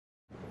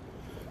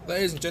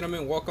Ladies and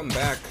gentlemen, welcome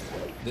back.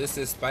 This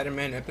is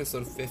Spider-Man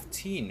episode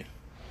 15.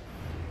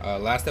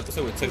 Last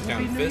episode we took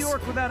down New Fisk.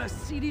 York without a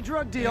seedy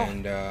drug deal.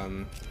 And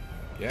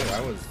yeah,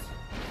 that was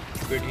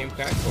pretty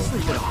impactful.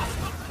 Sleep it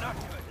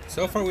off.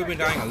 So far we've been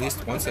dying at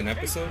least once an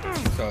episode,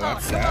 so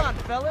that's Come sad. on,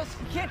 fellas.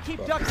 You can't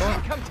keep ducking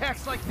income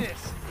tax like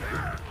this.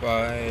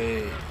 But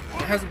it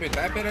hasn't been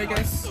that bad, I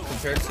guess,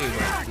 compared to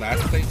like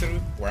last playthrough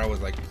where I was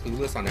like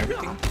clueless on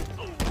everything.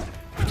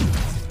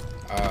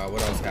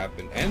 What else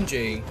happened?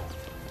 MJ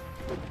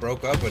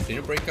broke up, but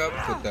didn't break up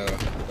with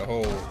the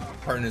whole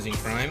partners in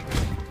crime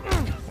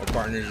or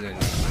partners in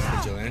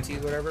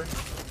vigilantes, whatever.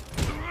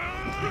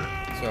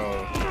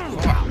 So,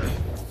 fuck.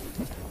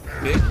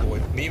 Big boy,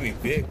 Mimi,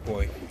 big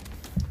boy.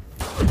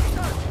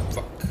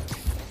 Fuck.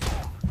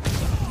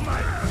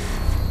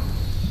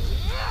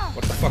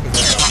 What the fuck is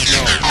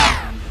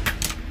that?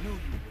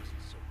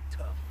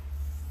 No.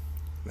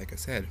 Like I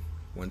said,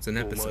 once an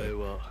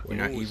episode. We're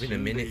not even a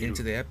minute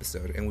into the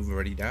episode and we've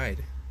already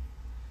died.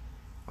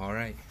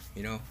 Alright,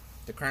 you know,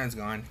 the crown's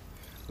gone.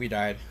 We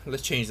died.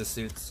 Let's change the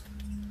suits.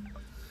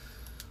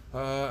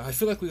 I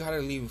feel like we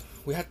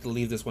have to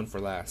leave this one for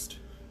last.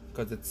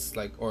 Because it's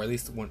like, or at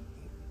least one.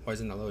 Why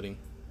isn't it loading?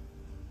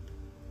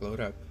 Load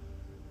up.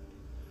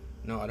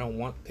 No, I don't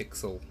want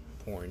pixel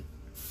porn.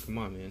 Come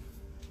on, man.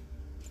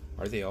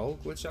 Are they all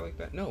glitched out like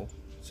that? No,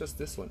 it's just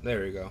this one.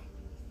 There we go.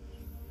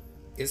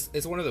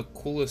 It's one of the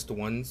coolest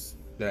ones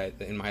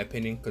that in my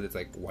opinion, because it's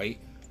like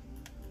white.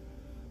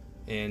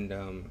 And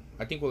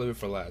I think we'll leave it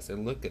for last.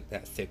 And look at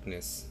that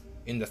thickness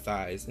in the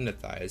thighs,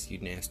 you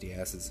nasty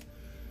asses.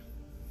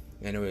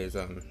 Anyways,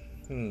 I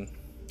don't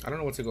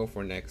know what to go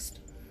for next.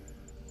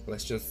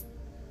 Let's just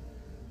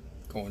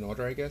go in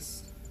order, I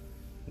guess.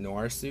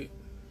 Noir suit.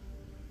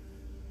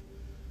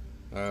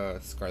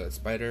 Scarlet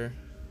Spider.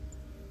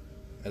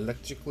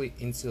 Electrically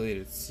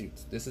insulated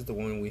suit. This is the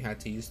one we had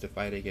to use to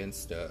fight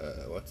against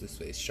what's his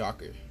face?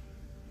 Shocker.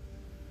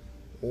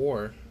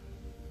 Or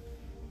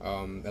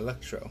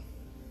Electro.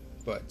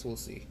 But we'll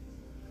see.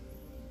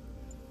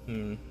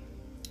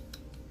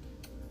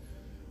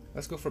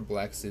 Let's go for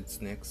black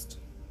suits next.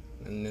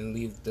 And then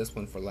leave this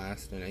one for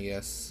last. And I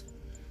guess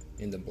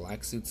in the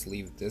black suits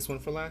leave this one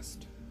for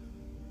last.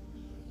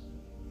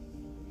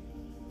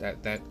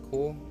 That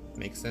cool?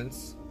 Makes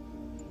sense.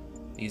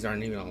 These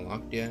aren't even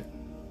unlocked yet.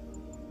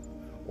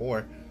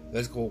 Or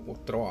let's go, we'll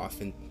throw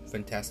off in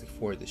Fantastic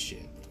Four this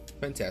shit.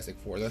 Fantastic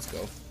Four, let's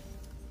go.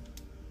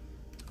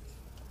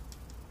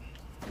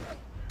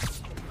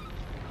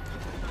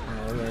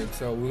 Alright,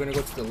 so we're gonna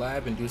go to the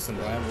lab and do some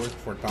lab work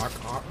for Doc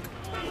Ock.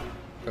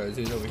 Because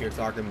he's over here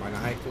talking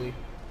maniacally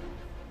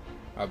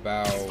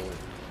about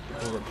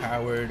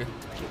overpowered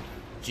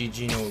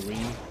GG no re,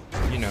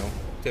 you know,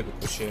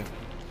 typical shit.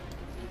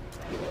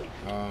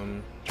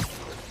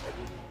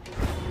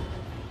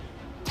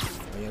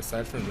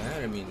 Aside from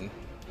that, I mean,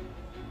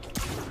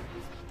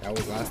 that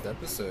was last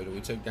episode. We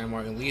took down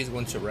Martin Lee's,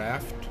 went to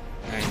Raft,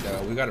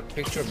 and we got a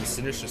picture of the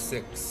Sinister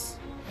Six,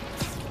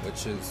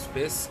 which is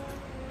Fisk.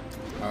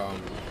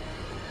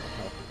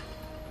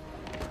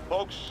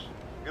 Folks,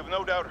 you've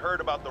no doubt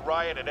heard about the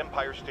riot at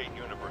Empire State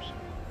University.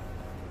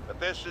 But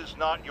this is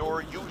not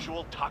your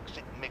usual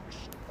toxic mix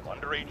of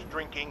underage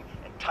drinking,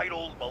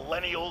 entitled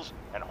millennials,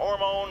 and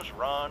hormones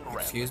run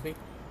rampant. Excuse me?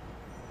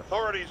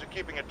 Authorities are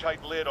keeping a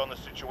tight lid on the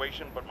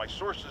situation, but my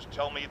sources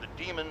tell me the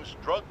demons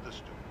drug the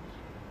students,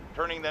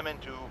 turning them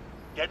into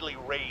deadly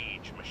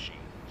rage machines.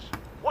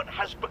 What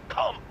has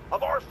become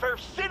of our fair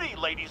city,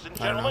 ladies and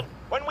gentlemen,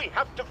 when we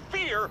have to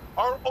fear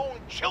our own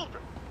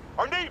children,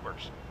 our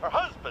neighbors, our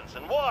husbands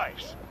and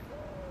wives?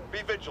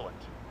 Be vigilant,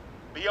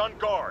 be on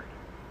guard,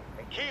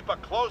 and keep a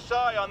close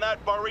eye on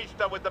that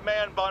barista with the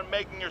man bun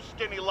making your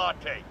skinny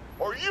latte,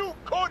 or you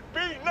could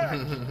be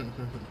next!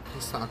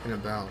 He's talking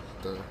about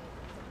the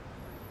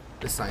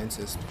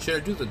scientist. Should I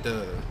do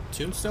the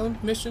Tombstone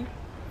mission,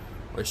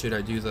 or should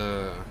I do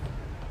the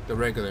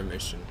regular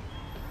mission?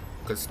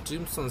 Because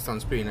Tombstone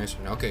sounds pretty nice.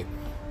 Okay,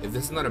 if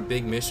this is not a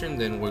big mission,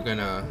 then we're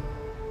gonna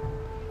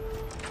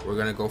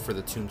go for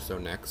the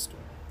Tombstone next.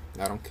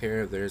 I don't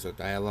care if there's a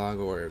dialogue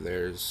or if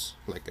there's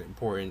like an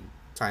important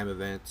time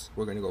event.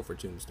 We're gonna go for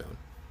Tombstone.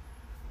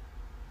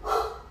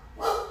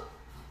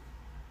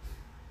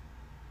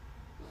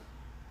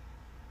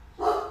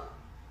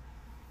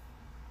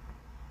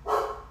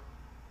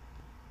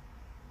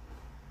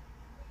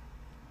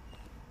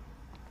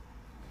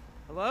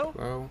 Hello?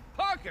 Hello?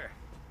 Parker!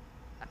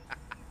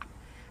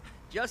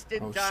 Just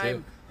in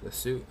time shit. The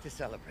suit. to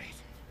celebrate.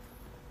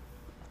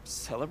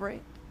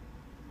 Celebrate?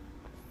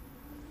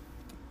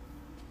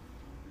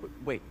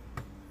 Wait.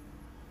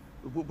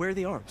 Where are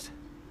the arms?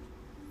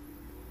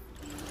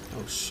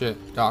 Oh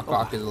shit. Doc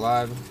Ock is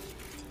alive.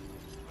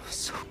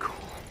 So cool.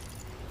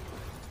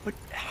 But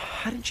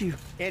how did you...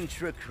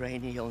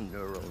 Intracranial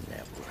neural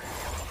network.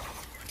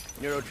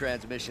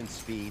 Neurotransmission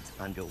speeds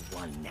under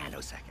 1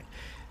 nanosecond.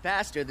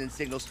 Faster than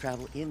signals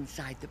travel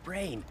inside the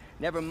brain.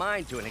 Never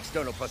mind to an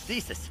external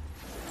prosthesis.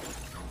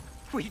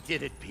 We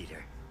did it,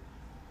 Peter.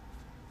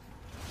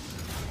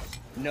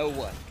 No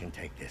one can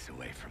take this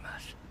away from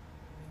us.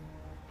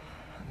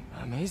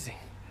 Amazing.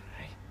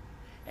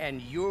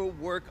 And your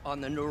work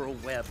on the neural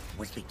web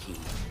was the key.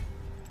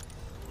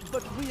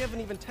 But we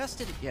haven't even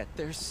tested it yet.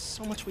 There's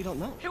so much we don't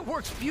know. It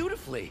works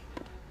beautifully.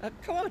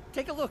 Come on,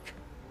 take a look.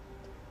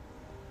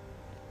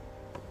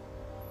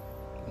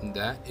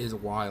 That is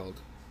wild.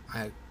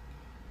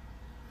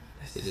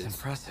 This is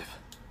impressive.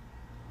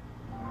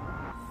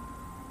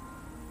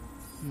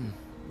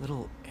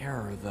 Little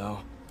error, though.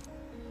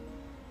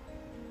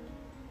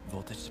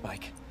 Voltage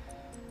spike.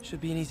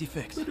 Should be an easy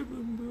fix. So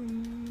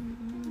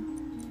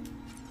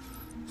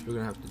we're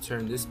gonna have to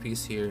turn this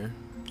piece here.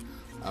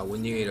 We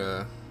need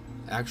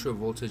actual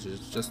voltage is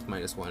just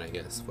 -1, I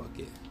guess. Fuck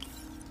it.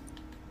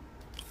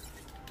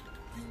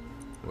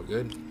 We're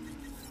good.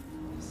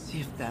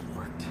 See if that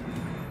worked.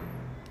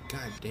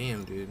 God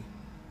damn, dude.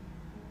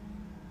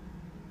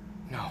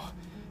 No,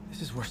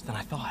 this is worse than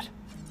I thought.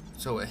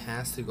 So it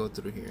has to go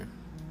through here.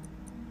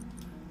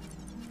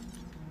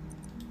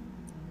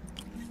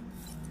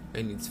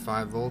 It needs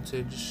 5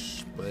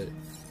 voltage, but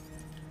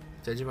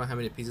judging by how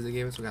many pieces they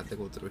gave us, we got to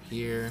go through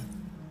here.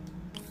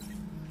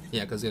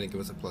 Yeah, because it's gonna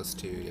give us a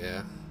 +2,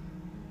 yeah.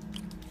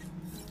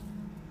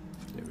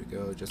 There we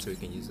go, just so we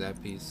can use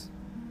that piece.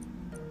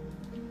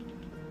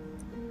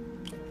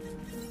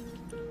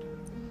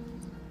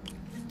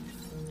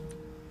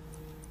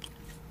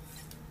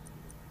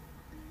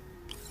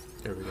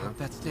 There we go.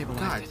 That stabilized.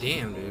 God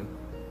damn, dude.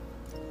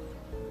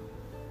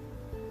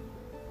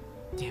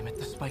 Damn it,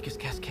 the spike is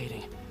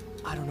cascading.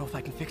 I don't know if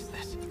I can fix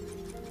this.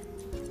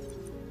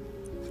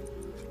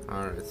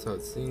 Alright, so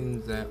it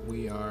seems that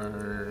we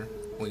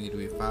need to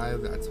be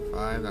 5, that's a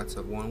 5, that's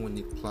a 1, we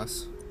need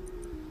plus.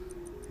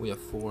 We have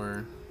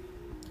 4.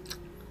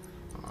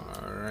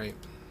 Alright.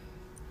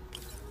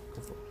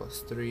 Go for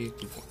 +3,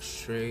 keep going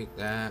straight,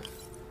 that.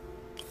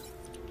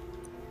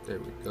 There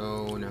we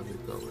go, now we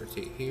go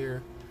rotate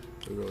here.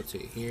 We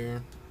rotate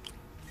here.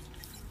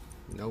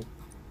 Nope.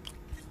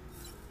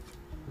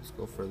 Let's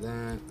go for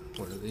that.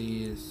 One of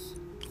these.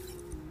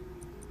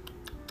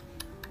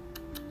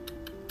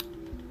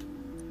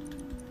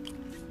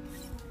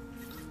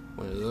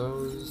 One of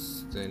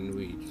those. Then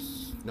we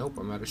just, nope,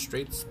 I'm out of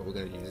straights, but we're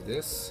gonna use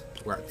this.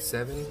 We're at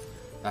 7.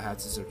 I had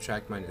to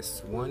subtract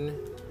 -1.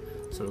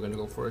 So we're gonna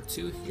go for a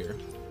 2 here.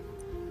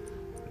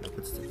 And that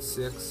puts it at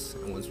 6.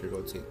 And once we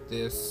rotate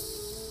this,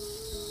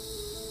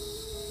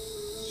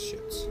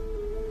 shit.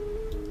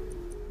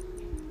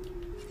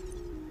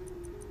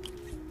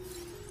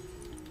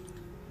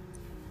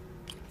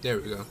 There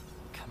we go.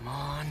 Come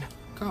on.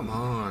 Come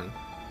on.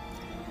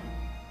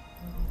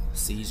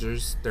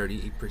 Seizures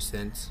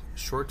 38%.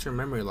 Short-term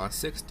memory loss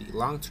 60.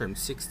 Long-term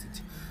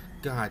 62.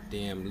 God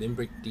damn.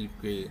 Limbic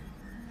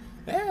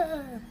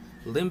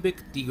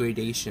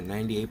degradation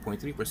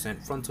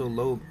 98.3%. Frontal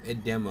lobe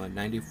edema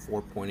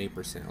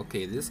 94.8%.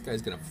 Okay, this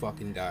guy's gonna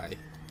fucking die.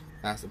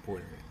 That's the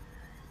point of it.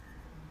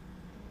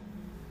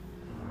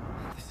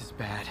 This is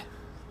bad.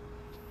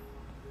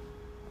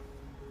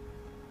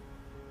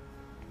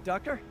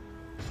 Doctor?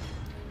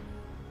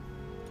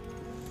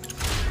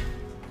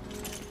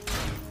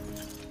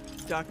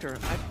 Doctor,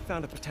 I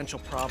found a potential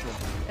problem.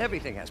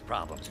 Everything has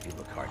problems if you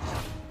look hard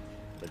enough.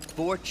 But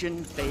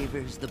fortune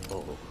favors the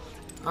bold.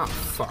 Oh,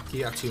 fuck.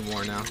 You got 2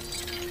 more now.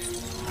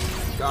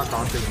 Doc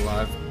Ock is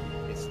alive.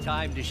 It's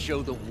time to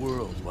show the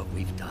world what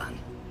we've done.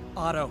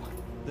 Otto,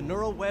 the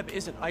neural web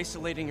isn't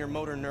isolating your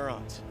motor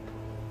neurons.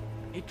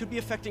 It could be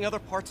affecting other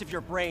parts of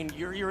your brain,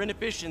 your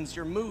inhibitions,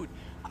 your mood.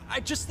 I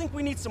just think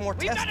we need some more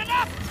tests. We've done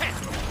enough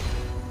tests!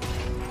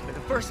 For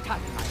the first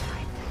time in my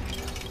life,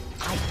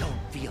 I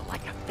don't feel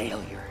like a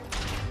failure.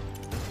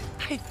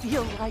 I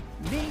feel like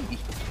me.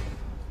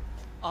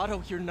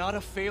 Otto, you're not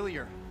a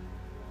failure.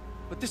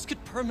 But this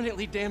could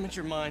permanently damage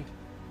your mind.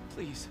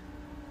 Please.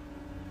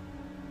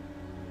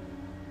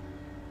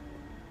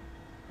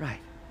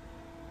 Right.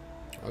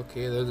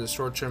 Okay, there's a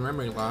short-term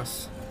memory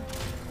loss.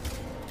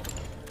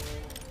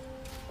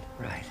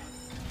 Right.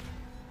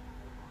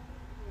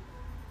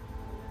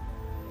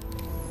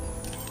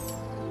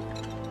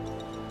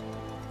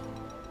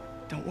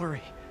 Don't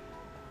worry.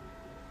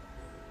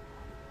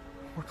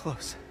 We're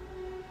close.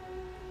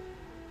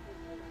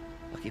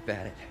 I'll keep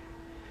at it.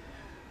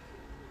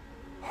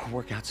 I'll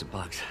work out some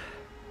bugs.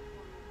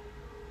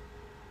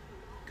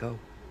 Go.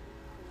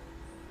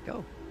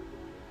 Go.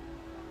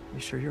 You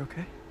sure you're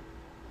okay?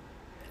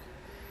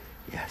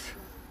 Yes.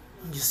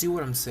 You see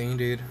what I'm saying,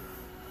 dude?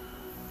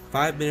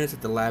 5 minutes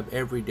at the lab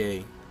every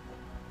day.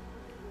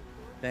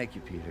 Thank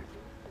you, Peter.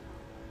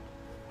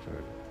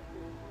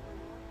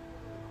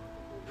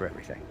 For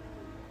everything.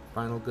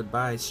 Final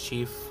goodbyes,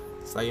 Chief.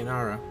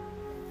 Sayonara.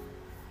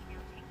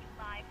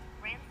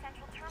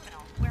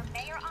 Where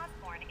Mayor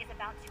Osborne is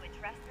about to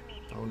address the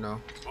media. Oh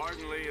no.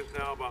 Ardenley is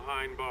now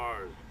behind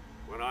bars.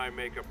 When I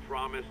make a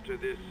promise to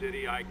this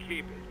city, I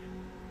keep it.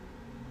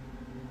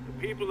 The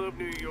people of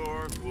New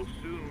York will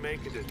soon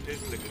make a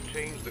decision that can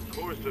change the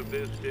course of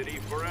this city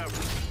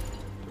forever.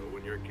 So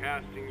when you're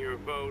casting your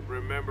vote,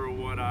 remember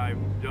what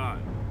I've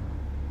done.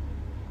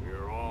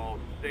 We're all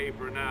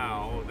safer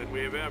now than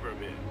we have ever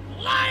been.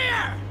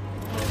 Liar!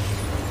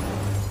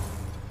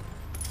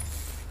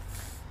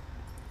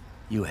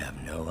 You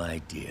have no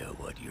idea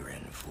what you're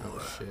in for.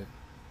 Oh shit.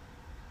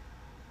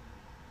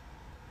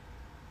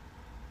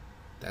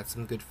 That's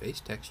some good face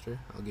texture,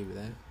 I'll give you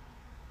that.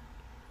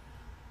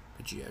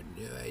 But you have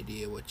no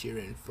idea what you're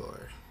in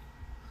for.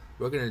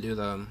 We're gonna do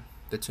the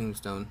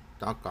Tombstone.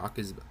 Doc Ock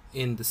is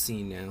in the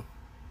scene now,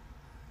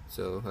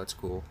 so that's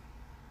cool.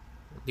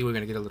 I think we're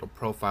gonna get a little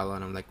profile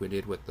on him like we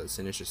did with the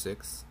Sinister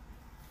Six.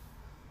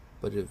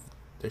 But if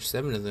there's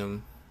 7 of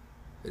them,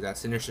 is that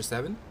Sinister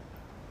 7?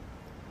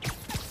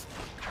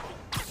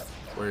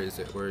 Where is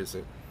it? Where is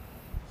it?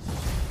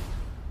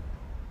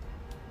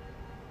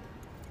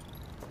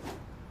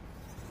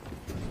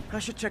 I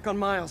should check on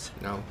Miles.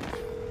 No.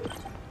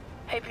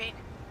 Hey, Pete.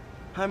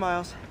 Hi,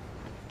 Miles.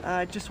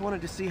 I just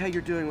wanted to see how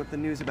you're doing with the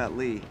news about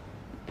Lee.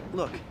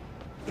 Look,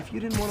 if you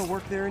didn't want to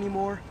work there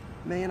anymore,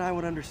 May and I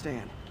would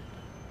understand.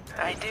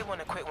 I did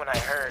want to quit when I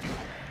heard.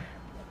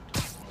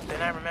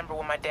 Then I remember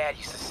what my dad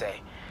used to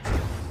say.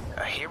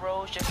 A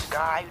hero is just a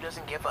guy who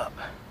doesn't give up.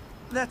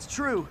 That's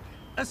true,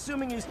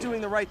 assuming he's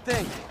doing the right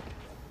thing.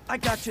 I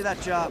got you that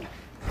job.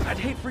 I'd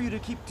hate for you to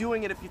keep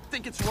doing it if you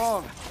think it's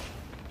wrong.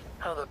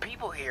 Oh, the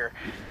people here.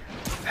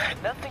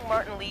 Nothing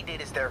Martin Lee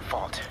did is their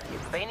fault.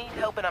 If they need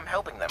help and I'm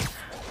helping them,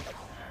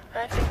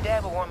 I think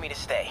Dad would want me to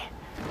stay.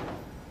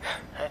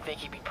 I think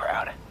he'd be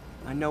proud.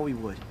 I know he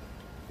would.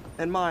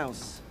 And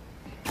Miles,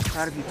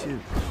 proud of you too.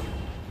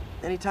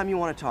 Anytime you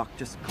want to talk,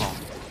 just call.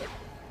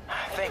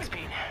 Thanks,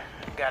 Pete.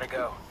 Gotta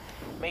go.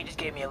 May just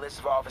gave me a list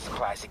of office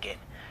supplies again.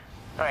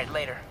 Alright,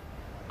 later.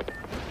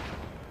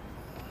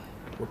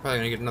 We're probably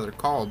gonna get another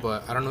call,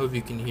 but I don't know if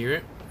you can hear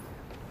it.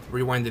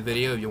 Rewind the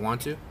video if you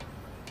want to.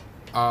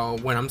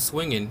 When I'm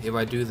swinging, if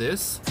I do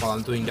this while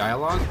I'm doing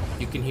dialogue,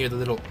 you can hear the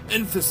little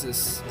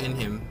emphasis in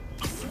him.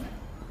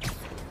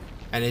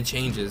 And it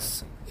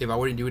changes. If I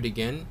were to do it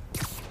again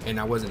and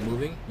I wasn't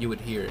moving, you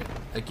would hear it.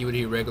 Like you would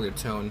hear regular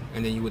tone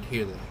and then you would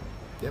hear the...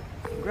 Yep.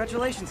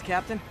 Congratulations,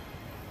 Captain.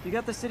 You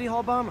got the City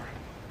Hall bomber.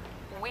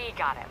 We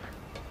got him.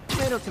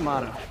 Tomato,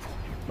 tomato.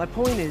 My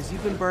point is,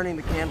 you've been burning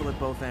the candle at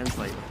both ends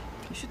lately.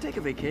 You should take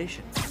a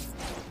vacation.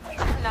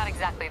 Not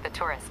exactly the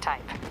tourist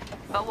type.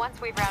 But once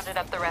we've rounded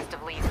up the rest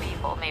of Lee's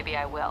people, maybe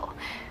I will.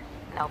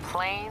 No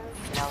planes,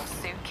 no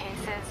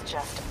suitcases,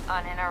 just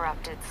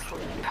uninterrupted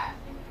sleep.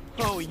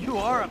 Oh, you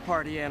are a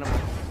party animal.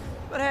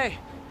 But hey,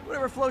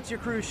 whatever floats your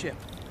cruise ship.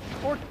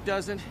 Or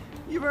doesn't.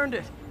 You've earned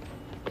it.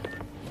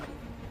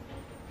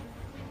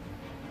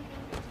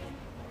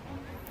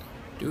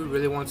 Dude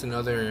really wants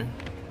another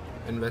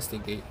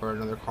investigate or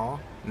another call?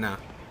 Nah.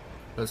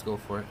 Let's go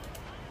for it.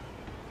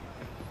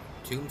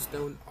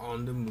 Tombstone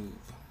on the move.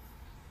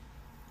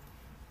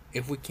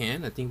 If we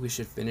can, I think we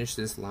should finish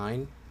this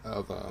line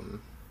of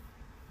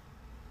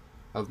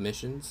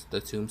missions,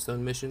 the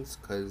Tombstone missions,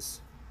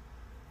 because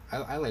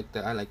I like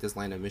that. I like this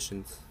line of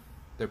missions.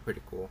 They're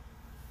pretty cool.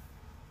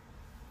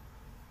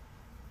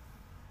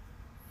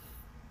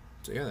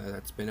 So yeah,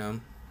 that's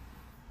been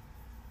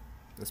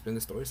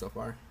the story so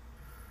far.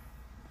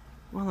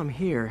 While I'm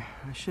here,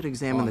 I should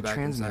examine the back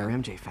transmitter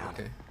inside. MJ found.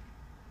 Okay.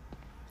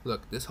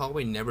 Look, this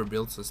hallway never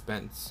builds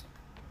suspense.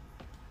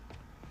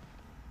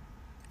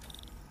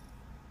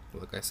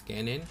 Look, I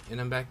scan in and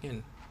I'm back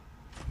in.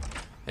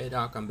 Hey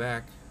Doc, I'm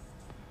back.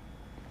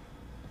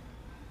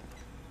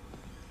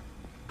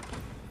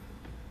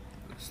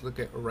 Let's look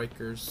at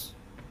Rikers.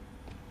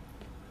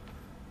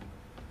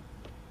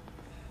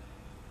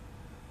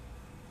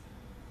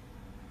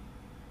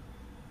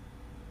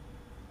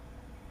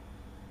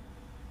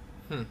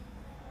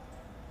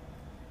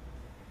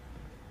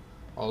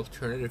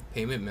 Alternative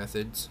payment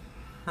methods.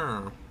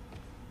 Huh.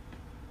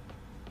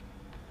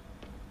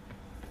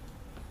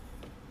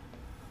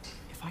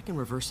 If I can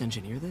reverse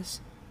engineer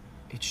this,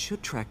 it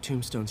should track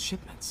Tombstone's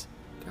shipments.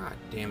 God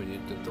damn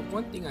it, dude. The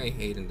one thing I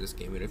hate in this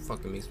game, and it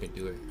fucking makes me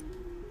do it.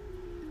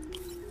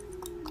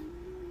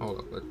 Hold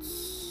up,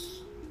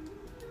 let's...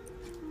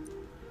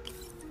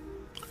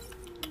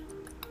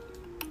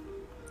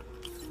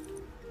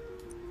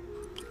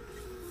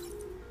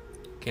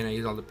 Can I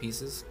use all the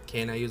pieces?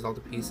 Can I use all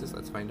the pieces?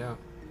 Let's find out.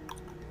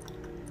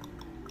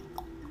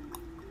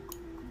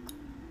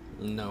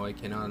 No, I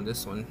cannot on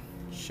this one.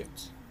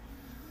 Shit.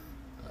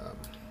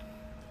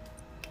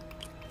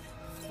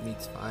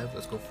 Meets 5.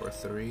 Let's go for a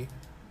 3.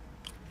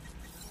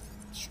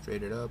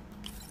 Straight it up.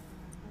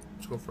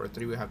 Let's go for a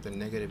 3. We have the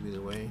negative either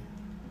way.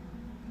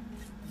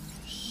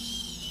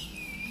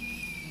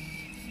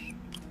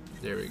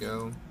 There we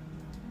go.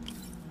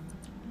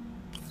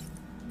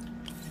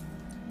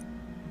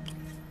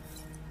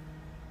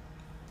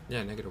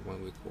 Yeah,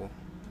 -1 would be cool.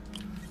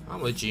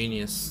 I'm a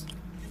genius.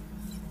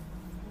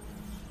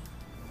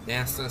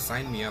 NASA,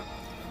 sign me up.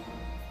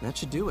 That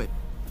should do it.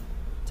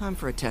 Time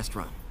for a test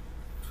run.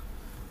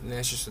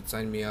 NASA should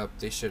sign me up.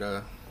 They should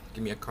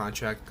give me a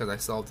contract because I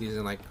solved these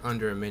in like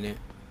under a minute.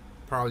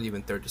 Probably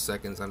even 30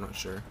 seconds, I'm not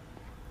sure.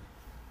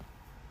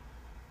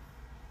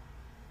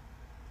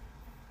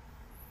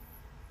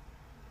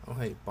 Oh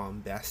hey,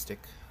 bombastic.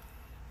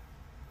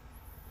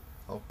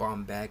 Oh,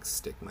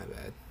 bombastic, my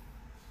bad.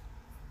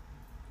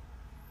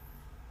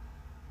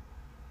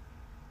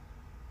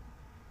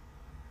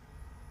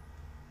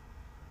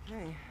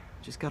 Okay,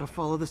 just gotta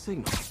follow the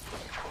signal.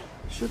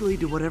 Should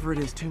lead to whatever it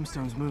is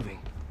Tombstone's moving.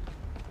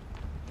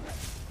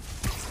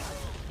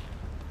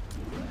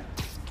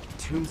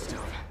 Tombstone.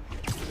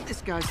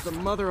 This guy's the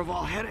mother of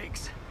all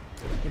headaches.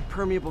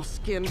 Impermeable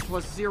skin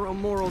plus zero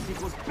morals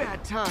equals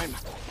bad time.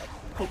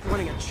 Hope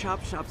running a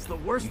chop shop's the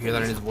worst. You hear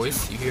that in his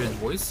voice? You hear his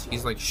voice?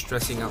 He's like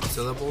stressing out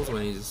syllables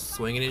when he's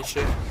swinging and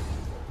shit.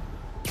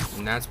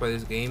 And that's why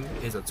this game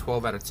is a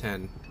 12 out of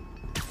 10.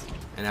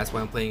 And that's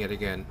why I'm playing it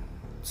again.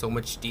 So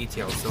much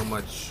detail, so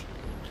much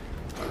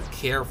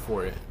care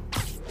for it.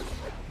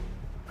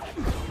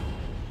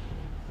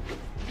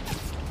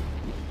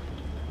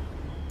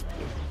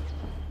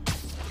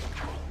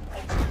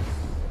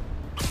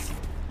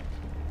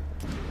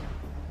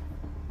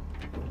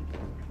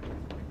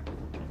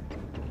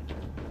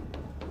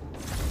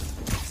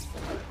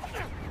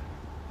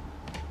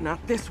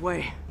 Not this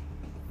way.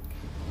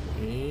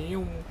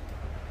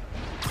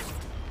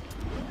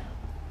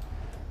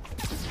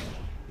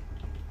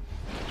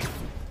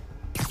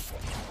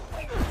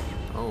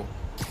 Oh,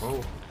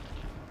 oh.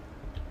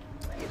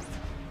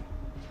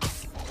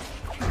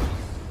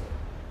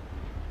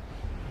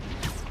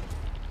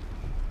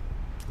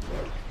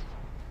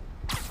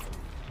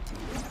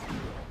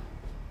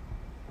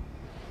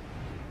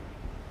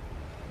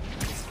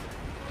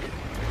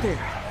 There.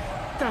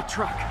 That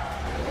truck.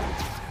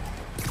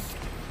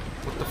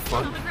 What the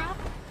fuck?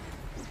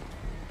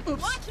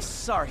 Oops.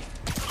 Sorry.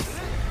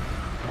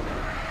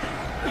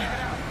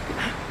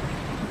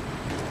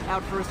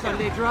 Out for a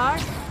Sunday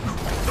drive?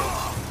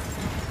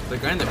 The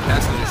guy in the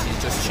passenger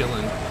seat's just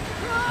chilling.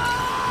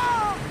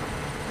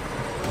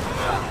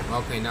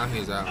 Okay, now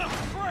he's out.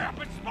 Crap,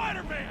 it's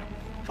Spider-Man!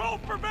 Call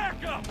for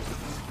backup!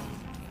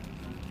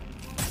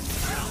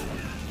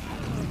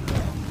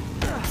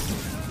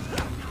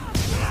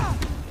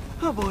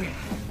 Oh boy,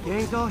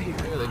 gang's all here.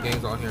 Yeah, the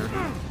gang's all here.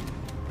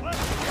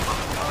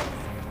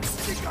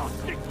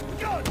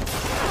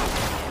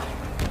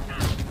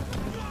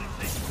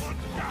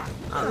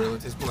 Not really,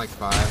 it's been like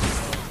 5.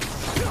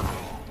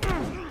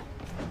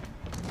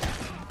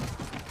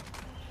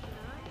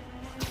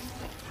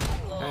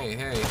 Hey,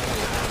 hey, hey,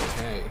 hey,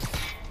 hey.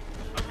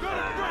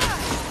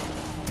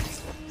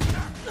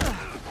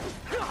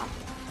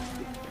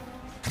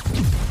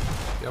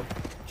 Yep,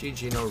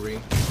 GG, no re.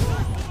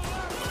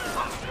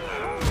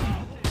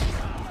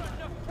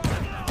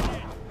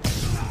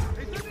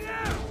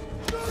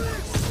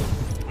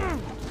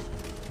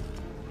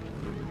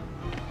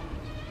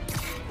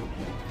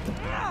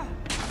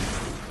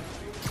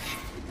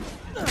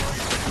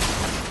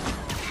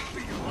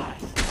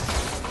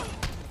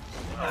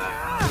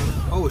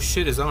 Oh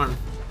shit, his arm.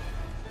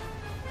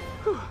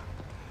 Whew.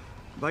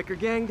 Biker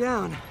gang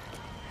down.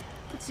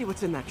 Let's see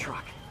what's in that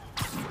truck.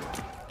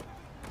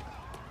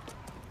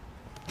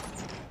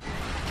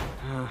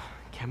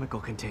 Chemical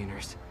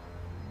containers.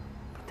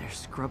 But they're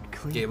scrubbed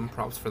clean. Gave him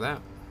props for that.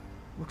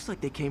 Looks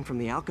like they came from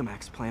the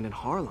Alchemax plant in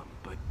Harlem,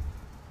 but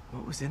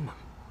what was in them?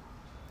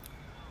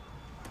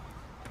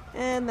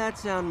 And that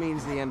sound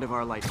means the end of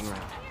our lightning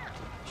round.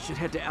 Should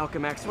head to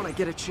Alchemax when I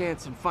get a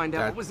chance and find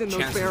out what was in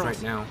those barrels.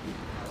 Right now.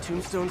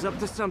 Tombstone's up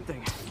to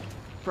something.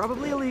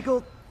 Probably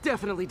illegal,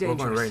 definitely dangerous.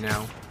 We're going right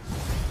now.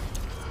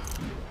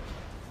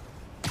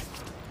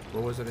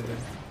 What was it again?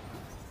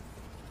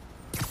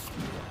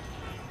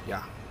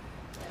 Yeah.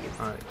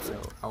 Alright, so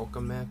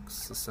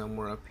Alchemax is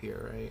somewhere up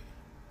here, right?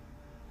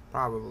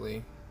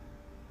 Probably.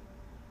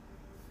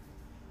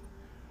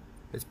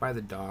 It's by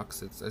the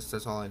docks.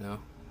 That's all I know.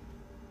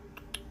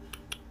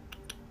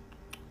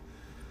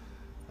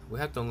 We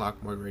have to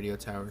unlock more radio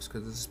towers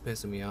because this is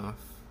pissing me off.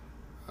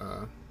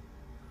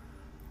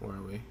 Where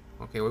are we?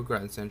 Okay, we're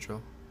Grand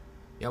Central.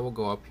 Yeah, we'll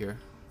go up here.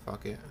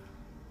 Fuck it.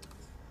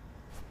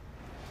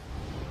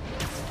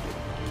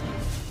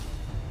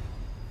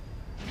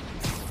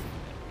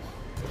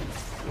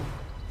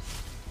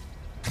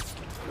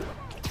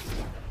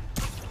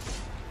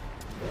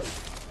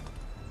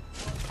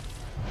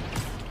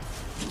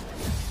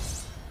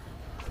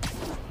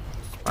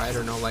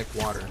 Spider no like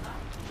water.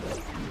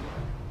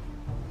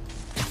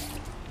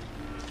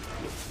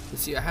 You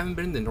see, I haven't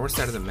been in the north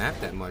side of the map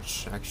that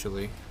much,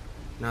 actually.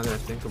 Now that I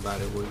think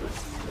about it, we've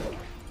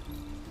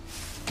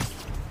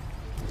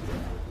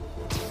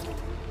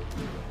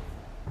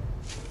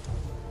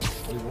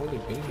only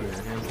been here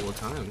a handful of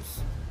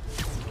times.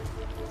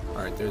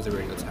 Alright, there's the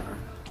radio tower.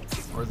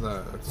 Or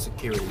the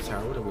security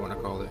tower, whatever you want to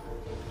call it.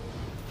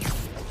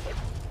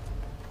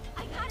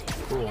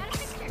 Cool.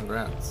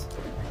 Congrats.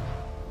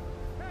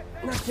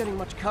 Not getting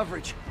much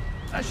coverage.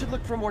 I should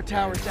look for more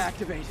towers to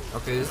activate.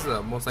 Okay, this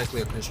is most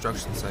likely a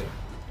construction site.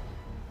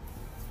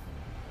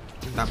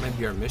 That might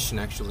be our mission,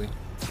 actually.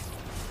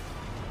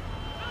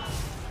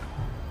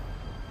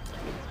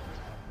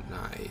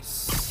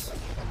 Nice.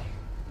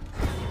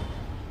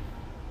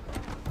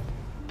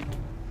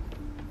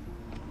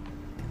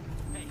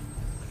 Hey,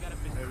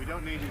 we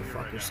don't need you here.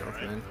 Fuck yourself,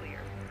 man.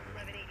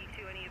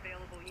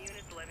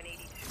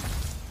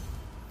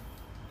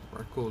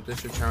 Alright, cool.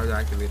 District tower's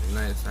activated.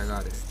 Nice, I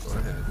got it. Go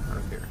ahead. I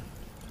don't care.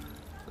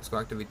 Let's go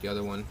activate the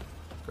other one.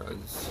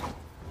 Because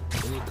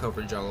We need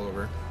coverage all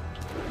over.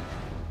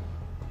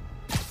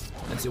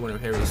 Let's see one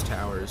of Harry's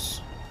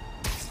towers.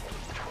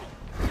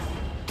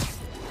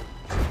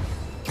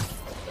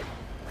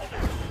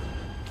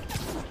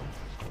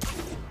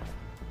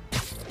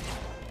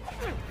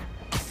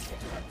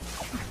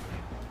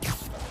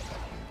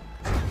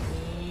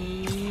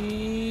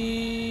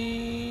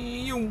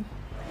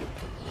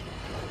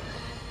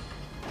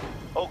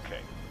 Okay.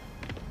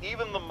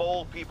 Even the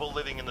mole people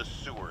living in the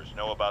sewers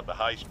know about the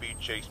high-speed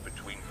chase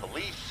between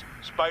police,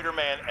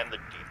 Spider-Man, and the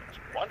demons.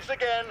 Once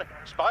again,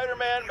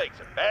 Spider-Man makes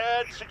a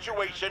bad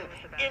situation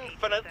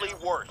infinitely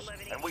worse,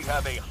 and we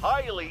have a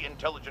highly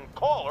intelligent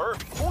caller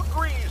who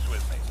agrees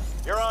with me.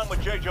 You're on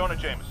with J. Jonah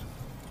Jameson.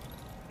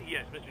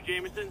 Yes, Mr.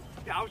 Jameson.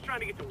 Yeah, I was trying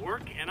to get to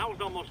work, and I was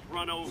almost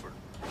run over.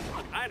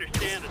 Look, I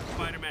understand that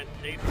Spider-Man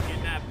saved the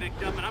kidnapped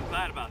victim, and I'm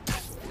glad about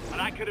that. But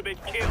I could have been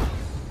killed.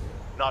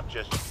 Not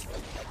just you.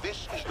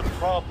 This is the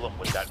problem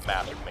with that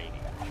masked maniac.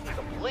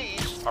 The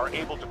police are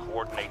able to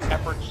coordinate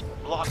efforts,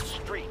 block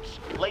streets,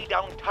 lay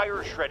down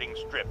tire shredding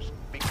strips,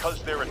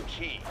 because they're a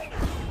team.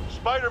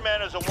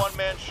 Spider-Man is a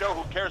one-man show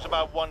who cares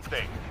about one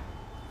thing.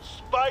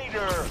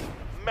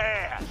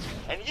 Spider-Man!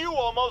 And you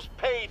almost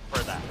paid for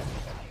that.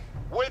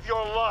 With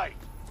your life.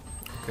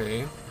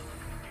 Okay.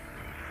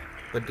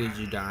 But did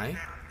you die?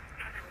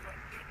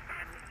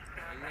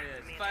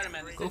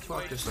 Go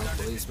fuck yourself,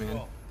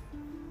 policeman.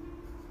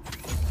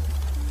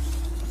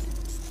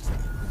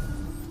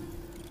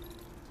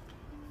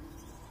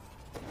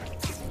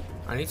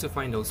 I need to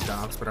find those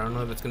docks, but I don't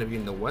know if it's going to be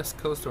in the west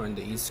coast or in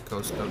the east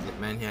coast of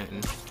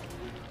Manhattan.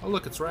 Oh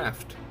look, it's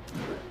Raft.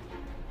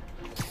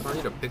 I don't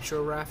need a picture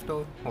of Raft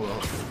though. Hold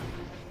on.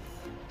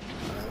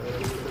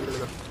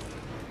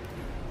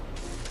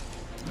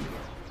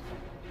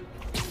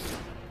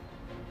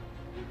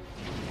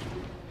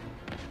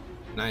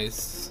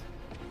 Nice.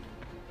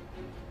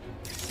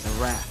 A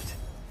Raft.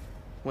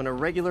 When a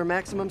regular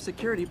maximum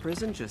security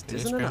prison just Can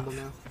you isn't enough.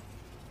 scramble now?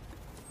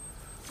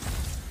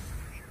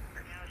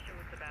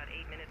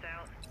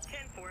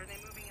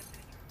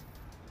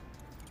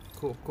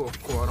 Cool, cool,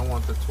 cool. I don't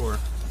want the tour.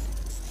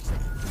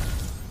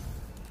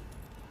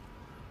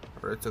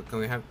 Alright, so can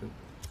we have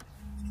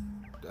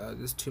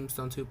this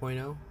Tombstone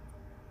 2.0?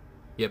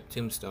 Yep,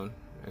 Tombstone.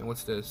 And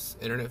what's this?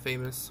 Internet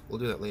famous? We'll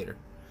do that later.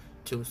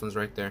 Tombstone's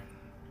right there.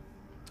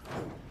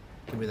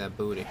 Give me that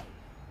booty.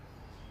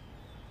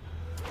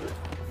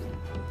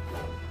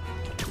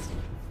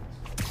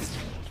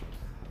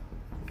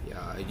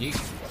 Yeah,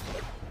 yeet.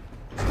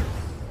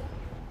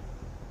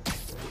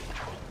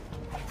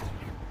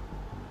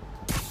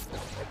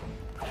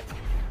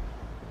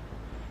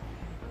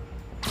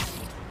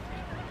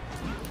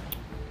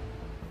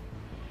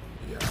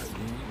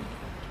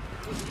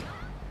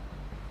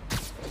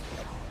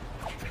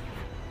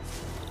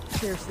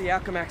 There's the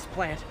Alchemax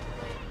plant.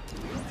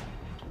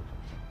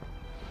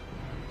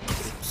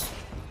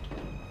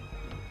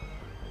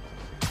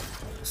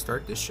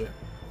 Start this shit.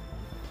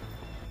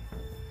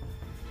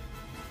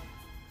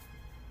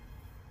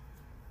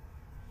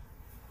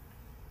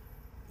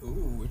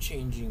 Ooh, we're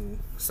changing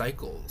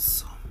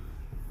cycles.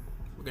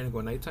 We're gonna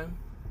go nighttime.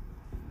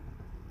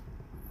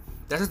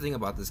 That's the thing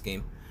about this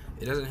game.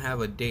 It doesn't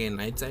have a day and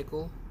night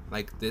cycle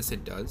like this.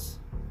 It does.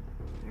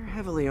 They're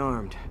heavily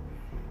armed.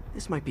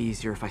 This might be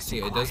easier if I stay See,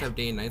 quiet. it does have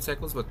day and night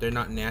cycles, but they're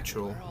not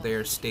natural. They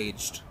are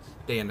staged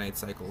day and night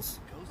cycles.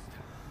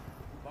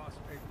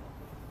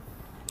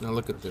 Now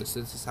look at this.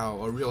 This is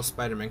how a real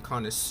Spider-Man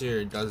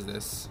connoisseur does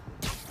this.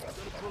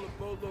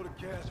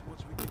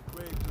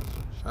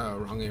 Oh,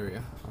 wrong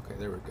area. Okay,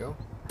 there we go.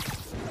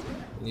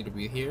 We need to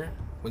be here.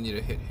 We need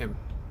to hit him.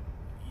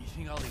 You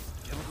think all these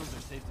chemicals are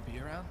safe to be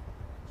around?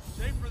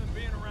 Safer than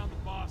being around the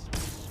boss.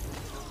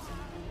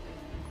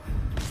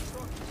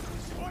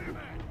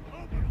 Spider-Man!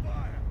 Open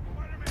fire!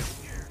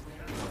 Spider-Man's here!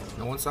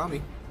 No one saw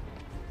me.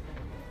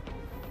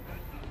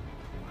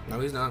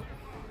 No, he's not.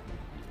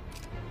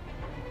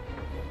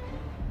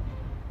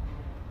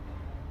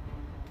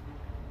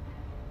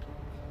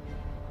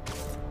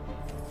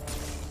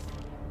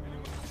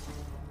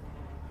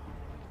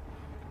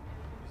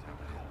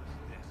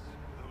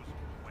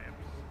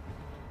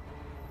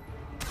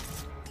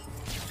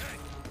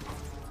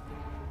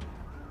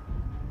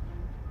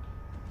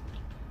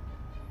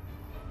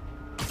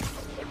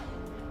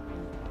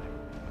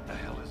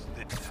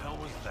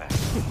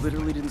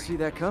 Literally didn't see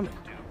that coming.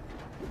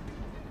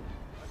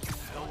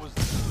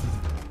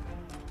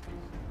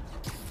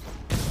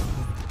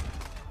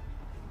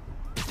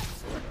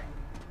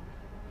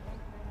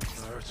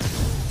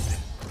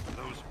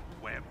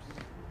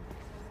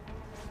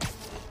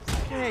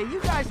 Hey, you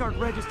guys aren't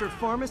registered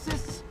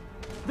pharmacists.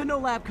 The no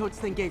lab coats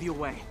thing gave you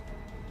away.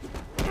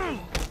 Am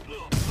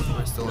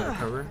I still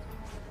undercover?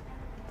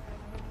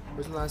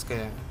 Where's the last guy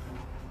at?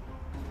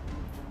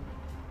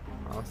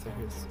 Oh, there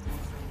he is.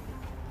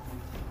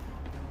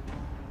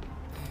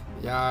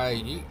 Yeah,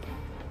 you...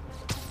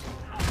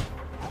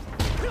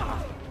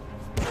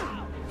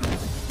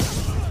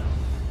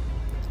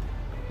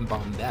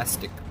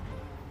 Bombastic.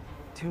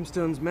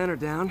 Tombstone's men are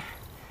down.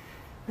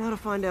 Now to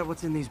find out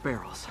what's in these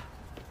barrels.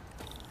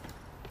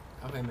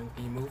 Okay, man,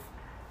 can you move?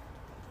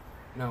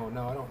 No,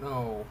 I don't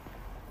know.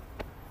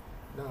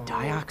 No.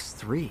 Diox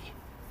 3.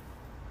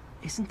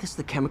 Isn't this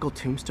the chemical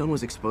Tombstone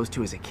was exposed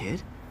to as a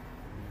kid?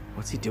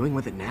 What's he doing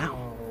with it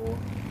now? No.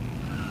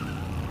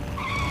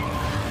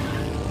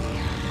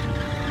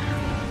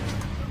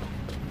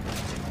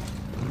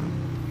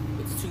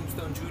 It's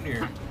Tombstone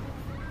Jr.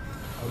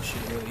 Oh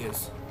shit, it really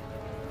is.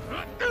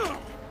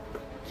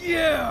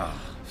 Yeah!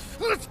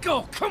 Let's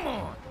go, come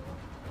on!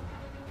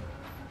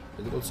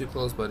 You're a little too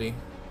close, buddy.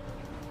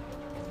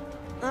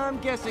 I'm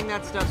guessing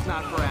that stuff's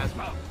not for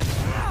asthma.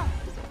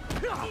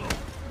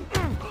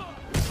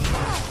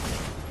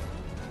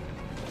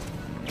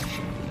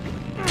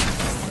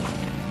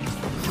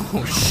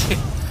 Oh shit.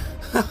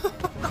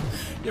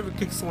 You ever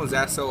kick someone's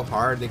ass so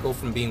hard they go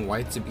from being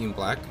white to being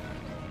black?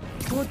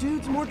 More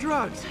dudes, more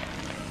drugs.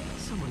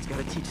 Someone's got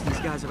to teach these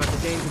guys about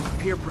the dangers of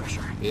peer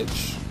pressure.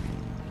 Bitch.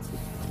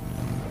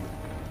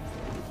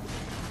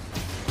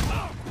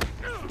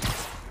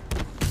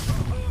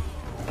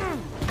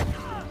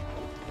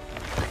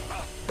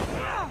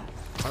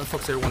 How the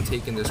fuck's everyone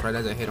taking this right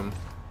as I hit him?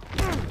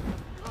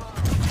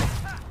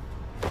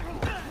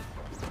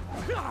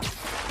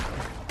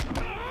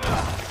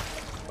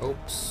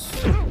 Oops.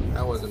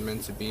 That wasn't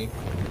meant to be.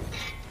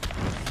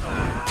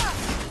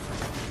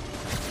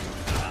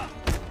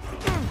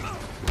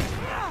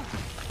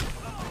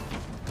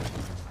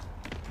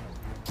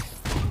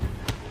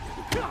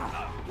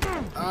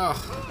 Ugh.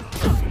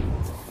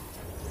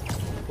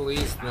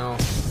 Please, no.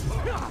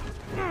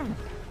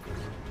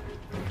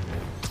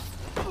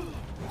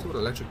 That's what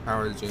electric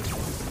power is, Jane.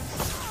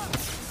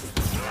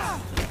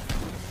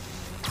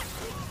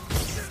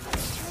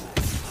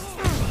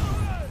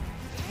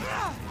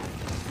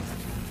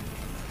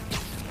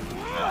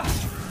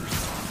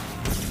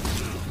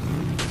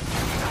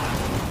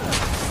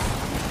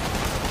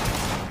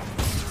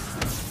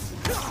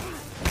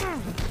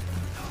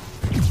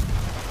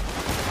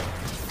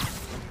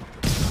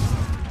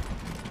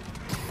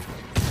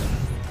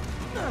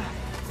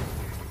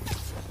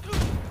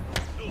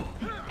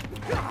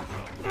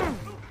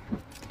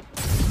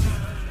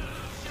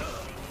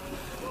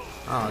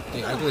 Oh,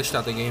 dang, I glitched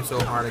out the game so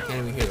hard I can't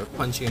even hear the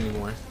punching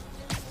anymore.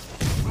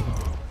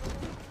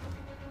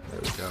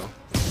 There we go.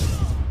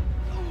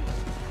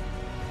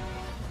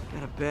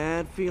 Got a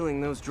bad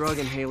feeling those drug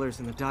inhalers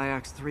and the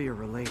Diox 3 are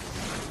related.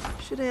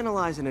 Should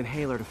analyze an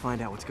inhaler to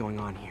find out what's going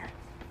on here.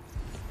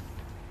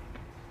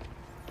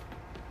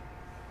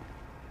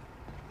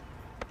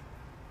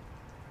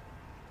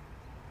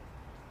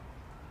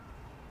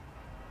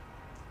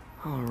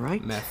 All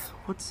right. Meth.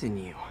 What's in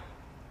you?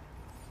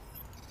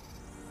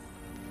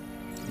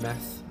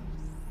 Meth.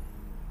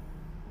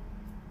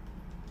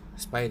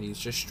 Spidey's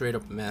just straight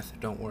up meth,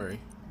 don't worry.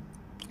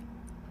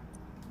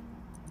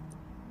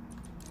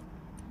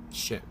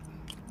 Shit.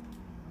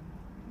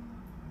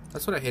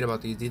 That's what I hate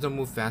about these. These don't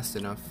move fast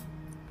enough.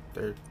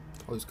 They're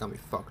always got me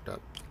fucked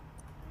up.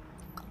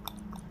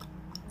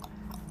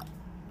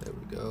 There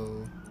we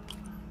go.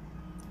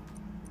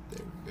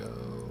 There we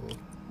go.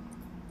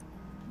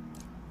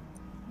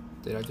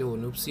 Did I do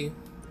an oopsie?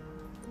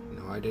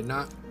 No, I did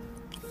not.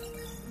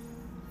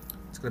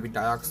 It's gonna be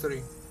Diox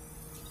 3.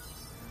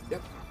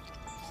 Yep.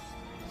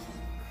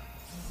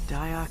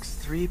 Diox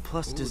 3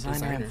 plus Ooh,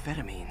 designer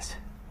amphetamines.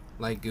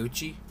 Like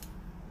Gucci?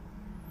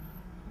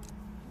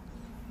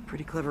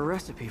 Pretty clever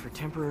recipe for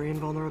temporary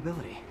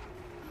invulnerability.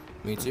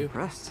 Me too.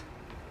 Impressed.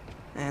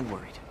 And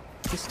worried.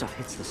 This stuff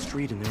hits the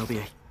street and there'll be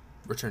a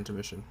Return to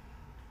mission.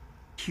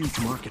 huge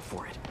market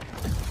for it.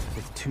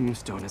 With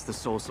Tombstone as the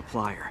sole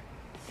supplier,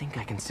 I think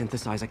I can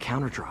synthesize a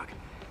counter-drug.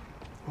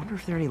 Wonder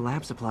if there are any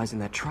lab supplies in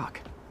that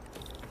truck.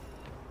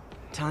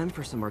 Time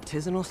for some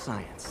artisanal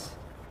science.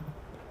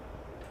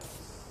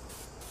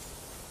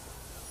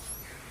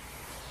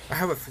 I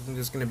have a feeling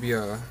there's gonna be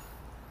a...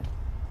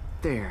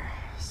 There.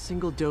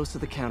 Single dose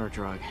of the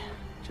counter-drug.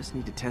 Just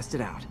need to test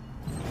it out.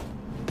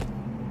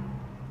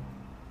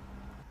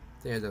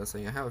 Yeah, as I was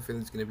saying, I have a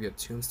feeling it's gonna be a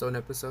Tombstone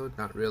episode,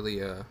 not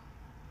really a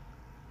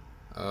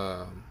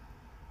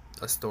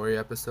story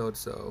episode.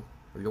 So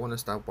if you want to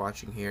stop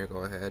watching here,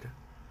 go ahead.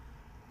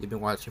 You've been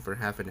watching for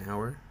half an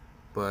hour,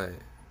 but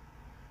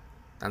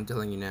I'm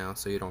telling you now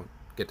so you don't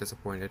get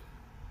disappointed.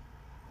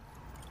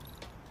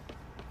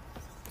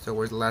 So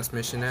where's the last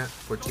mission at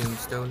for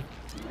Tombstone?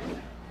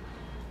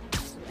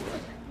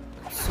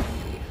 Let's see.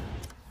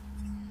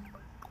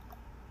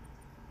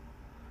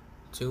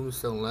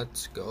 Tombstone,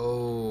 let's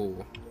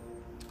go.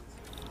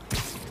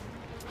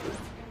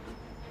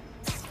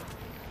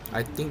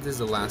 I think this is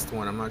the last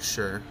one, I'm not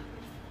sure.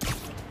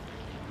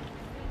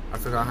 I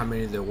forgot how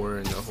many there were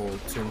in the whole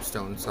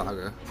Tombstone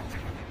saga.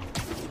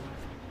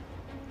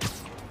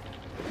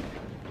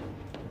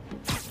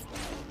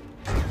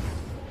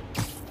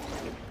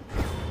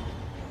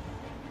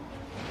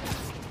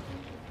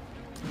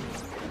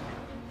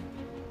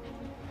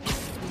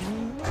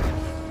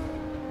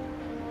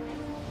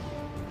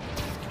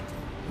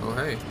 Oh,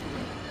 hey.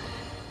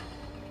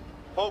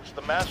 Folks,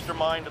 the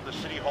mastermind of the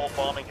City Hall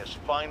bombing has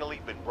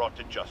finally been brought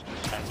to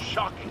justice, and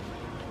shockingly,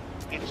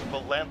 it's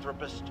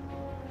philanthropist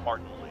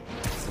Martin Lee.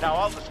 Now,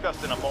 I'll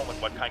discuss in a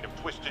moment what kind of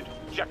twisted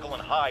Jekyll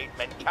and Hyde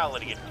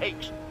mentality it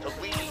takes to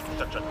lead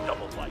such a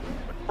double life.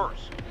 But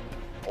first,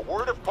 a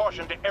word of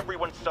caution to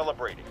everyone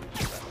celebrating.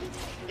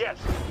 Yes,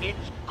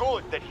 it's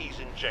good that he's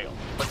in jail,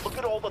 but look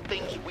at all the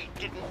things we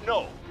didn't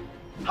know.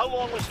 How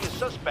long was he a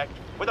suspect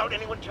without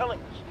anyone telling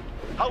us?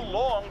 How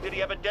long did he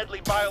have a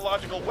deadly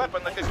biological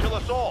weapon that could kill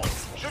us all?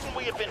 Shouldn't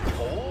we have been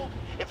told?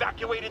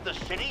 Evacuated the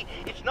city?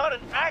 It's not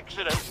an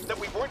accident that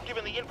we weren't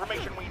given the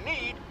information we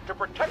need to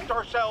protect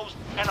ourselves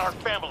and our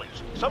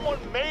families. Someone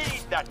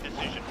made that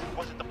decision.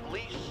 Was it the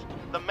police?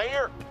 The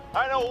mayor?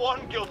 I know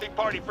one guilty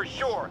party for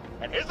sure,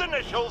 and his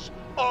initials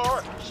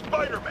are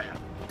Spider-Man.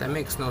 That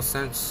makes no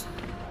sense.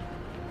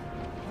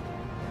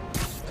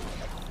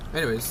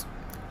 Anyways,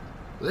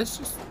 let's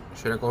just...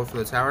 Should I go for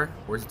the tower?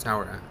 Where's the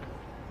tower at?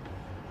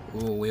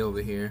 Ooh, way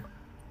over here.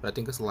 But I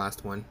think it's the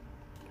last one.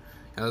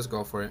 Yeah, let's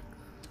go for it.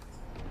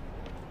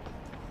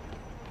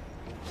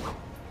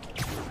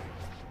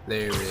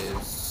 There it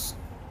is.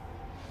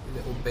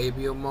 Little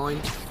baby of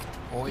mine.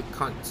 Oi,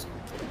 cunt.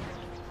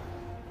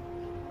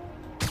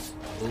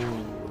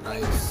 Ooh,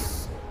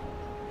 nice.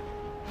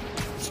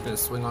 Just gonna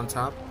swing on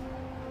top.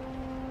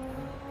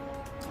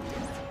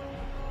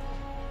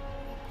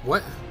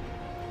 What?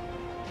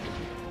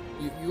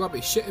 You gotta be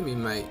shitting me,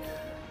 mate.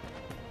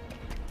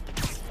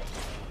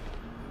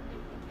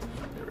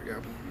 There we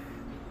go.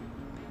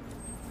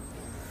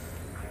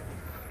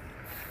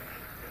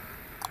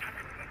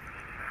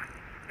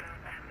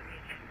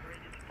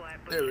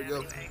 There we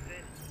go.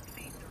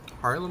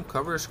 Harlem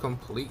coverage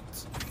complete.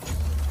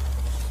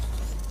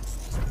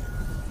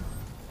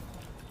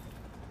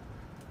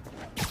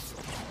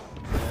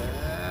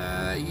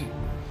 Yeah.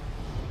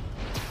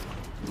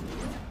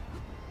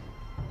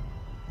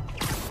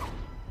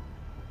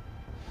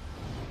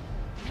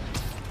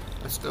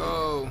 Let's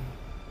go.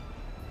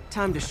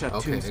 Time to shut Okay,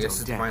 I Tombstone guess it's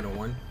the down. final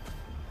one.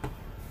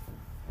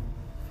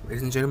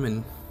 Ladies and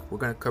gentlemen, we're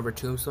gonna cover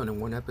Tombstone in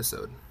one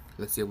episode.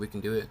 Let's see if we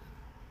can do it.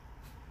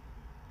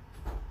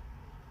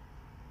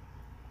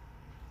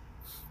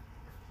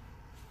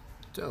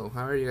 So,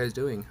 how are you guys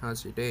doing?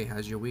 How's your day?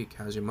 How's your week?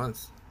 How's your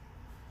month?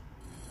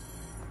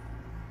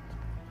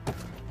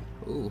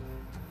 Ooh.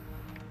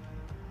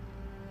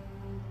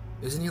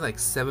 Isn't he like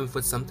 7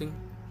 foot something?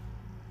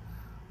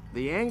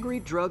 The angry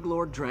drug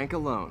lord drank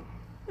alone.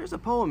 There's a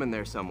poem in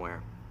there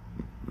somewhere.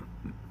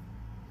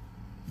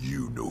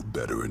 You know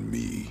better than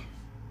me.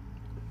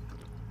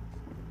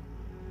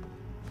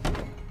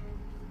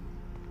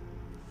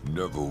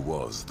 Never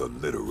was the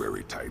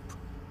literary type.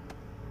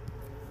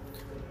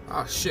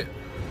 Oh shit.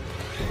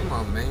 Come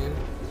on, man.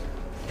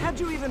 How'd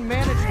you even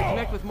manage to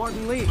connect with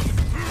Martin Lee? I'm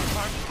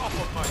top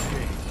of my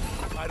game.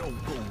 I don't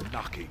go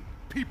knocking.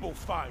 People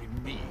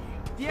find me.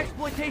 The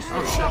exploitation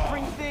of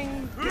suffering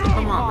thing.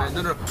 Come on,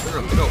 man. No. Before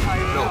I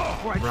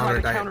We're not try gonna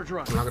to die here.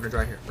 counter-drug. We're not gonna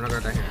die here. We're not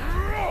gonna die here.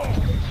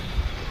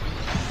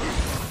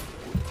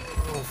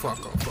 Oh fuck,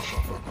 oh fuck,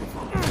 oh fuck, oh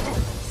fuck.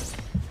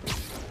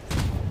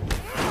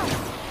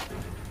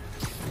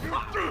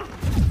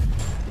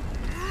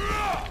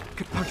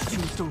 Could punch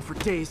Tombstone for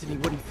days and he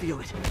wouldn't feel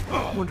it.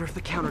 Wonder if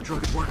the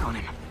counter-drug would work on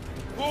him.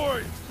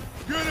 Boys,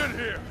 get in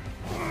here!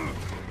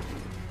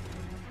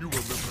 You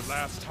remember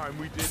last time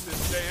we did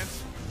this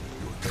dance?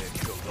 Your man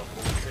killed up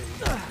okay.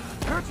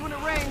 Hurts when it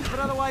rains, but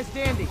otherwise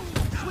dandy.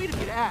 Sweet of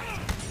you to ask.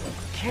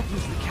 Can't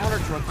use the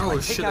counter-drug to Oh,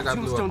 take shit, out I got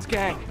blew up. Tombstone's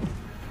gang.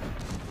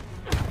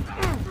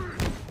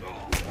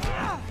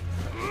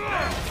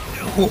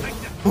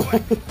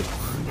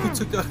 He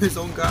took out his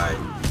own guy.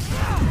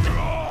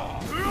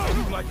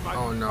 You like my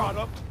Oh, no.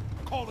 product?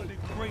 Call it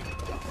great.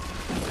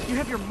 You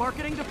have your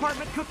marketing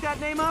department cook that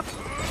name up?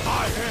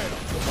 I am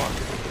the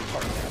marketing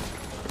department.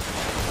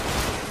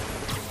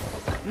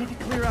 Need to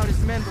clear out his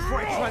men before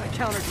I try the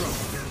counter-drug.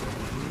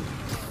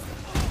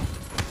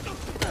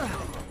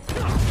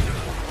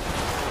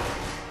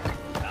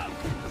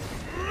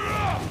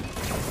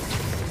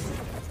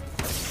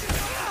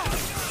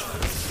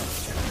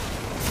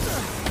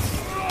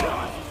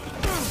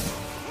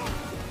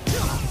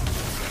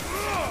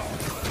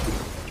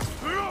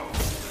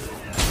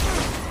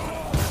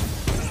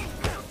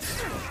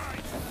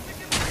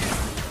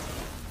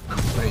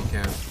 No, you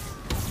can't.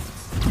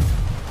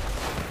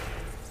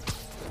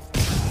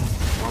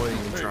 Why would you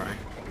even try?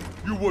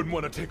 You wouldn't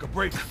want to take a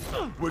break,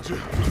 would you?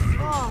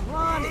 Oh,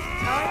 Lonnie,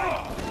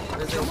 tired?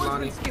 Let's No go, one's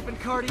Lonnie. been skipping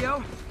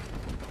cardio.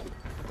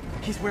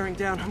 He's wearing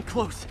down. I'm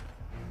close.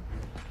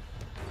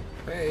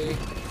 Hey.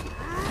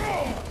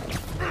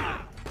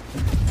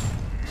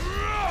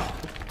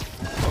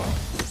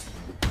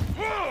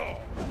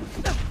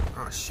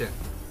 Oh shit.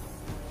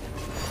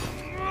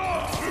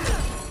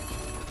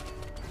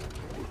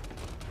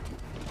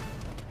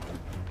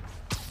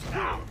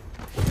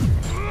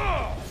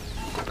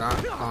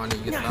 Stop, Lonnie,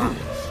 you stop.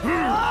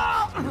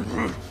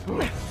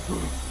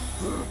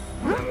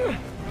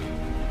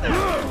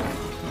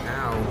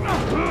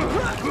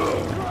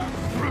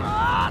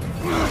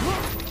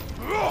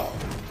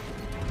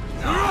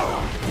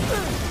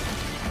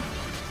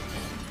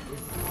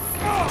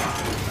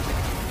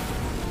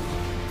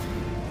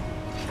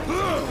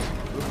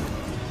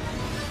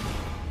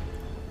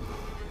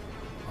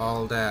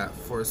 All that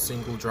for a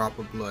single drop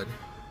of blood.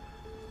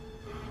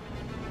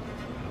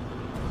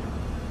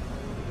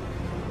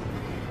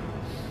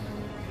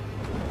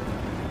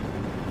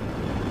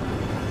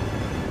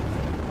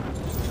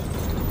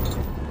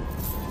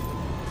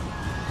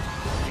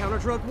 Counter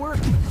drug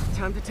worked.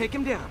 Time to take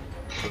him down.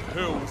 The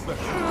hell was that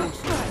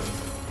Tombstone?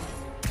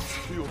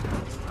 Feel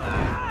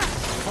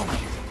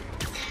funky.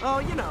 Oh,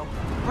 you know,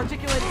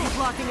 articulated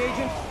blocking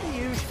agent. The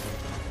usual.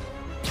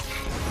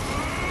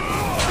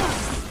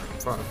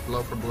 Fuck,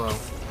 blow for blow.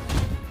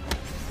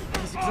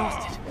 He's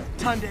exhausted.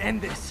 Time to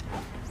end this.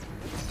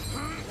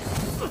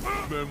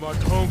 Man, my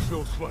tongue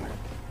feels funny.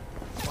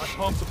 My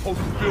tongue's supposed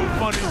to feel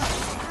funny.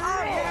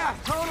 Oh, yeah,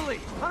 totally.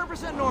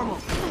 100% normal.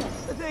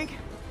 I think.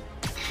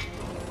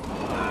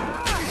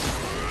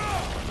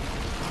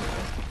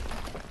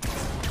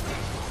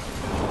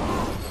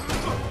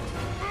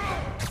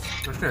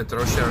 I'm just gonna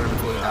throw shit at him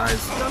until he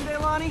dies. Someday,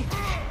 Lonnie,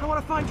 I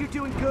want to find you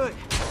doing good.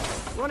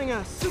 Running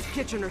a soup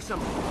kitchen or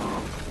something.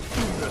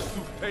 The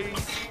soup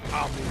pays,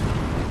 I'll be.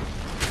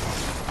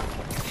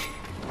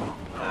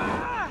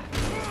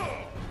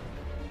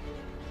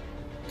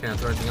 Can I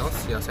throw anything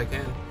else? Yes, I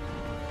can.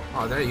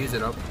 Oh, did I use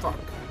it up? Fuck.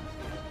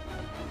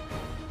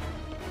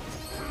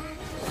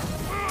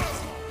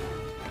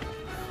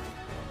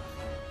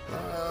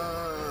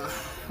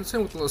 Let's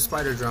hit with a little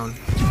spider drone.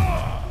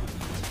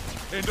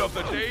 End of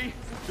the day,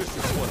 this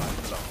is what I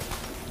love.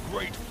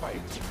 Great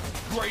fight,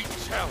 great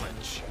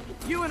challenge.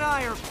 You and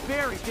I are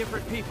very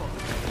different people.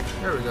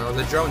 There we go.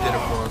 The drone did it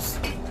for us.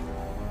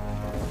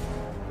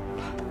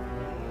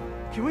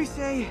 Can we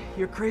say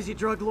your crazy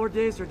drug lord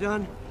days are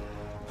done?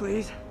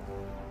 Please?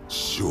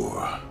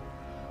 Sure.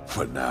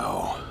 For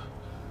now.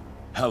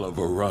 Hell of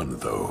a run,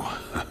 though.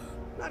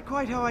 Not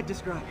quite how I'd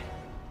describe it.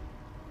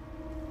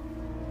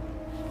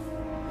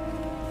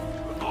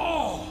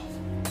 Oh!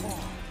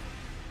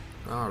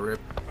 Oh, rip.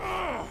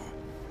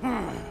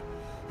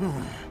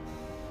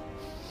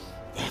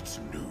 That's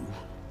new.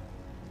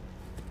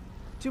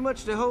 Too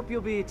much to hope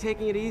you'll be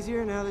taking it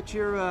easier now that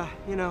you're,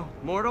 you know,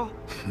 mortal?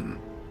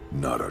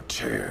 Not a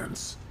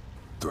chance.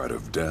 Threat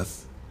of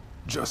death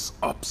just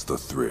ups the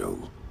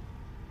thrill.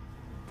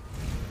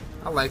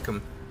 I like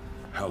him.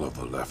 Hell of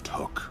a left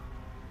hook.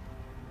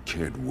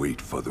 Can't wait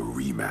for the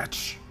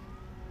rematch.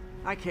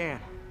 I can.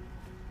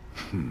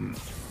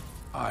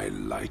 I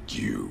like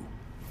you.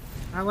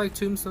 I like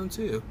Tombstone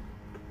too.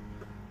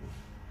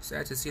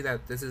 Sad to see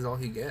that this is all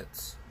he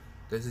gets.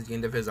 This is the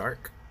end of his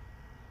arc.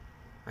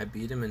 I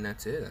beat him and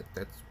that's it.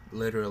 That's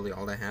literally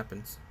all that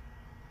happens.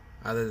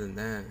 Other than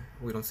that,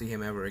 we don't see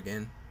him ever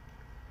again.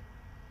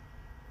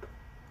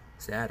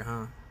 Sad,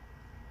 huh?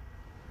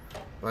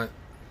 But,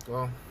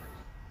 well,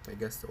 I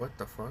guess, what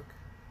the fuck?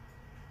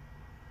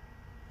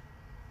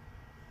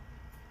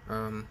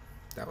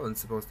 That wasn't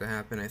supposed to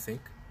happen, I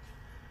think.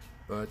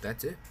 But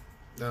that's it.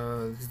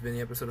 This has been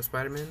the episode of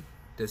Spider-Man.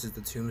 This is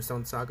the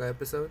Tombstone Saga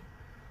episode.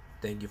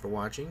 Thank you for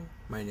watching.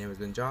 My name has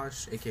been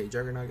Josh, aka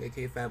Juggernaut,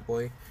 aka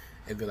Fatboy.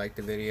 If you liked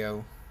the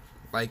video,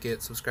 like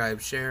it, subscribe,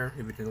 share.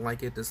 If you didn't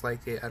like it,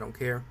 dislike it, I don't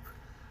care.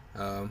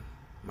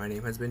 My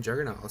name has been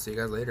Juggernaut. I'll see you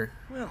guys later.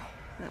 Well,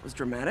 that was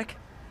dramatic.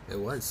 It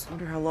was.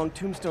 Wonder how long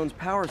Tombstone's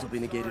powers will be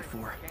negated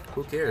for.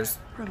 Who cares?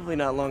 Probably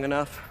not long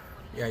enough.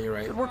 Yeah, you're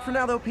right. Good work for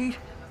now, though, Pete.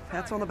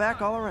 Pats on the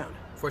back all around.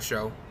 For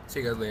sure.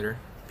 See you guys later.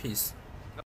 Peace.